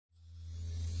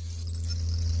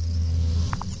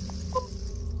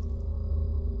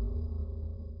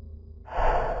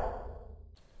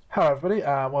Hello everybody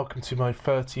and welcome to my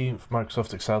 13th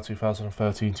Microsoft Excel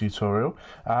 2013 tutorial,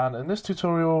 and in this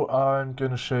tutorial I'm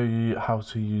going to show you how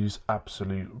to use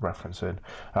absolute referencing.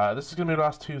 This is going to be the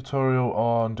last tutorial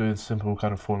on doing simple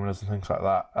kind of formulas and things like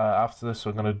that. After this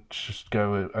I'm going to just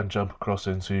go and jump across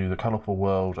into the colourful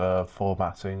world of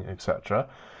formatting, etc.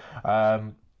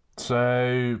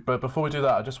 But before we do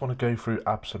that, I just want to go through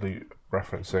absolute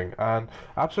referencing. And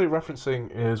absolute referencing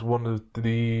is one of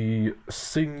the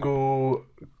single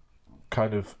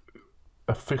kind of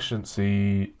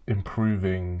efficiency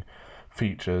improving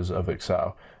features of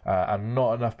Excel, and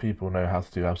not enough people know how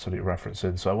to do absolute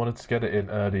referencing, so I wanted to get it in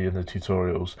early in the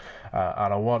tutorials,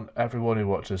 and I want everyone who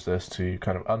watches this to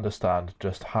kind of understand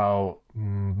just how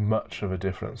much of a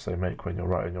difference they make when you're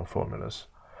writing your formulas.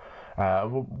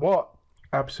 What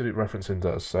absolute referencing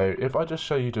does, so if I just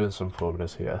show you doing some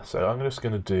formulas here, so I'm just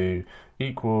going to do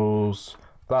equals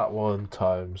that one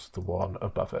times the one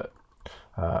above it.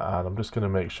 And I'm just going to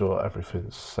make sure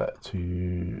everything's set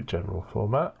to general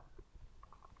format.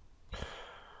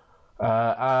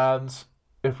 And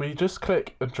if we just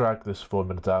click and drag this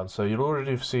formula down, so you'll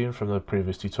already have seen from the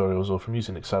previous tutorials or from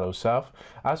using Excel itself,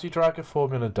 as you drag a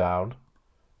formula down,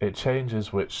 it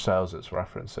changes which cells it's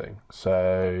referencing.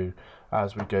 So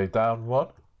as we go down one,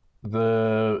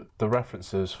 the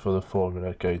references for the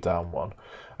formula go down one.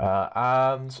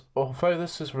 And although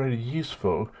this is really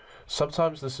useful,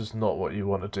 sometimes this is not what you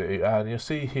want to do, and you'll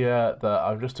see here that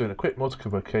I'm just doing a quick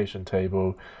multiplication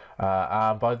table,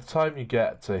 and by the time you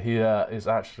get to here, it's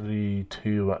actually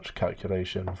too much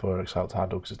calculation for Excel to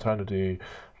handle, because it's trying to do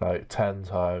like 10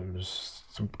 times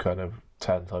some kind of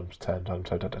 10 times 10 times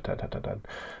 10, 10, 10, 10, 10, 10, 10,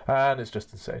 and it's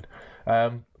just insane.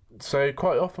 So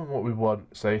quite often what we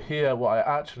want, so here what I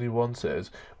actually wanted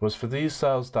was for these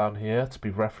cells down here to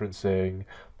be referencing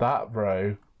that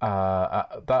row,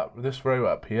 this row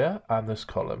up here and this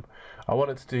column. I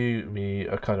wanted to do me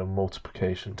a kind of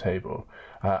multiplication table,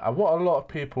 and what a lot of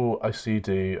people I see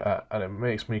do, and it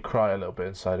makes me cry a little bit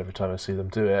inside every time I see them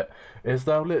do it, is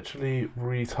they'll literally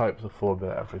retype the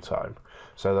formula every time.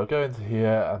 So they'll go into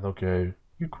here and they'll go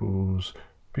equals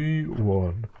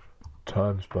B1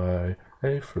 times by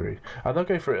A3, and they'll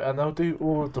go through it and they'll do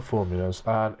all of the formulas,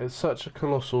 and it's such a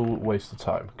colossal waste of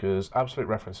time because absolute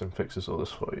referencing fixes all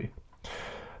this for you.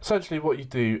 Essentially what you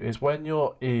do is when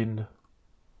you're in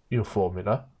your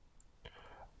formula,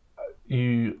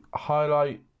 you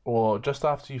highlight, or just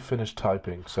after you finish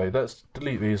typing, so let's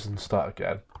delete these and start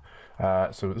again.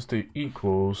 So let's do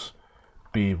equals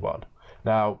B1.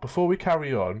 Now before we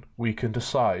carry on, we can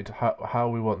decide how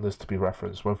we want this to be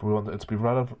referenced, whether we want it to be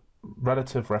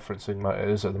relative referencing like it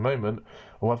is at the moment,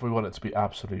 or whether we want it to be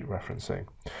absolute referencing.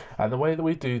 And the way that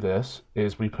we do this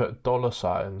is we put dollar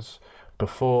signs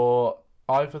before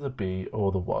either the B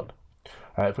or the 1.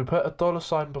 If we put a dollar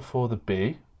sign before the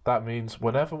B, that means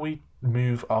whenever we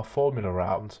move our formula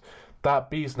around, that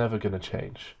B is never going to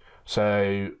change.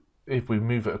 So if we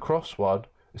move it across one,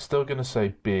 it's still going to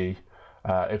say B.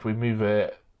 If we move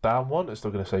it down one, it's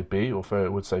still going to say B, although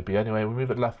it would say B anyway. We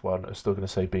move it left one, it's still going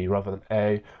to say B rather than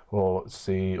A or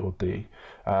C or D.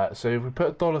 So if we put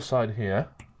a dollar sign here,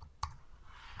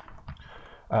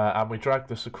 and we drag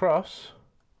this across,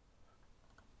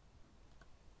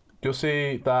 you'll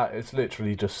see that it's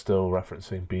literally just still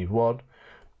referencing B1,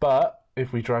 but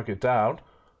if we drag it down,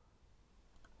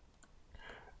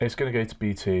 it's going to go to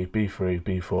B2, B3,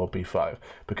 B4, B5,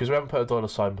 because we haven't put a dollar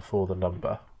sign before the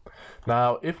number.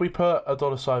 Now, if we put a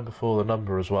dollar sign before the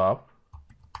number as well,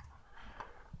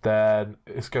 then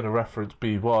it's going to reference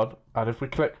B1, and if we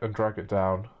click and drag it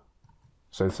down,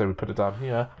 so say we put it down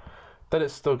here, then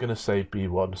it's still going to say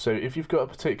B1. So if you've got a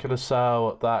particular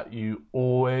cell that you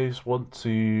always want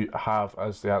to have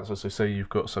as the answer, so say you've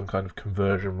got some kind of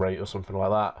conversion rate or something like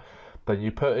that, then you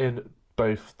put in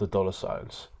both the dollar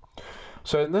signs.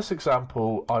 So in this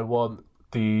example, I want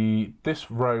this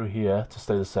row here to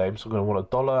stay the same, so I'm going to want a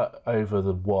dollar over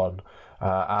the 1,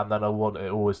 and then I want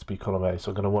it always to be column A,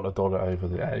 so I'm going to want a dollar over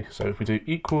the A. So if we do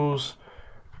equals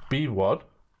B1,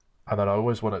 and then I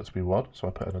always want it to be 1, so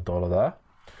I put in a dollar there.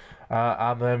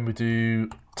 And then we do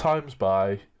times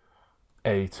by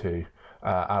A2, and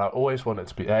I always want it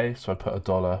to be A, so I put a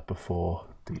dollar before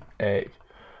the A.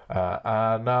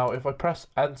 And now if I press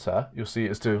enter, you'll see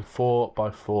it's doing 4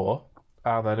 by 4,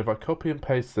 and then if I copy and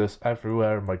paste this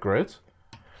everywhere in my grid,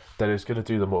 then it's going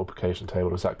to do the multiplication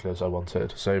table exactly as I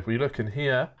wanted. So if we look in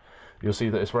here, you'll see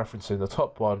that it's referencing the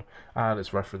top one and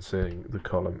it's referencing the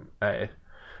column A.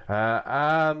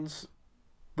 And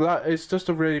that is just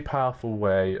a really powerful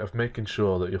way of making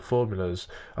sure that your formulas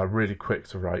are really quick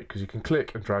to write, because you can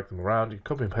click and drag them around, you can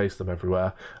copy and paste them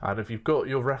everywhere, and if you've got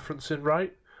your referencing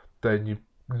right, then you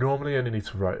normally only need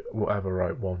to write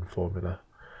one formula.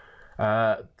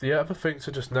 The other thing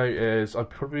to just note is I've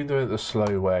probably been doing it the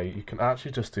slow way. You can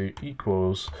actually just do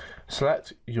equals,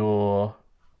 select your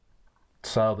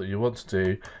cell that you want to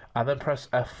do, and then press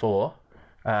F4.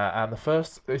 And the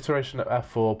first iteration of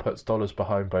F4 puts dollars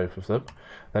behind both of them.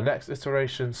 The next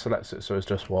iteration selects it so it's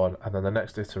just one, and then the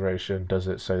next iteration does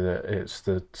it so that it's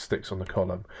the sticks on the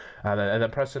column. And then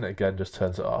pressing it again just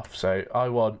turns it off. So I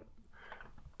want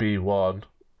B1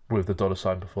 with the dollar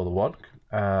sign before the 1,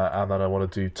 and then I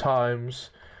want to do times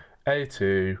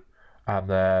A2 and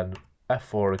then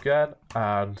F4 again,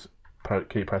 and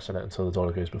keep pressing it until the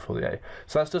dollar goes before the A.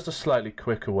 So that's just a slightly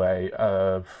quicker way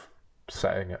of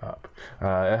setting it up.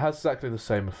 It has exactly the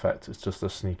same effect, it's just a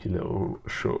sneaky little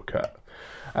shortcut.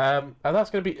 And that's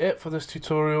going to be it for this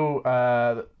tutorial.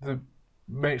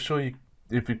 Make sure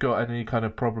if you've got any kind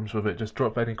of problems with it, just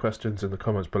drop any questions in the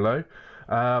comments below.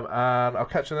 And I'll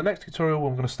catch you in the next tutorial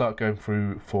when we're going to start going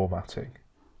through formatting.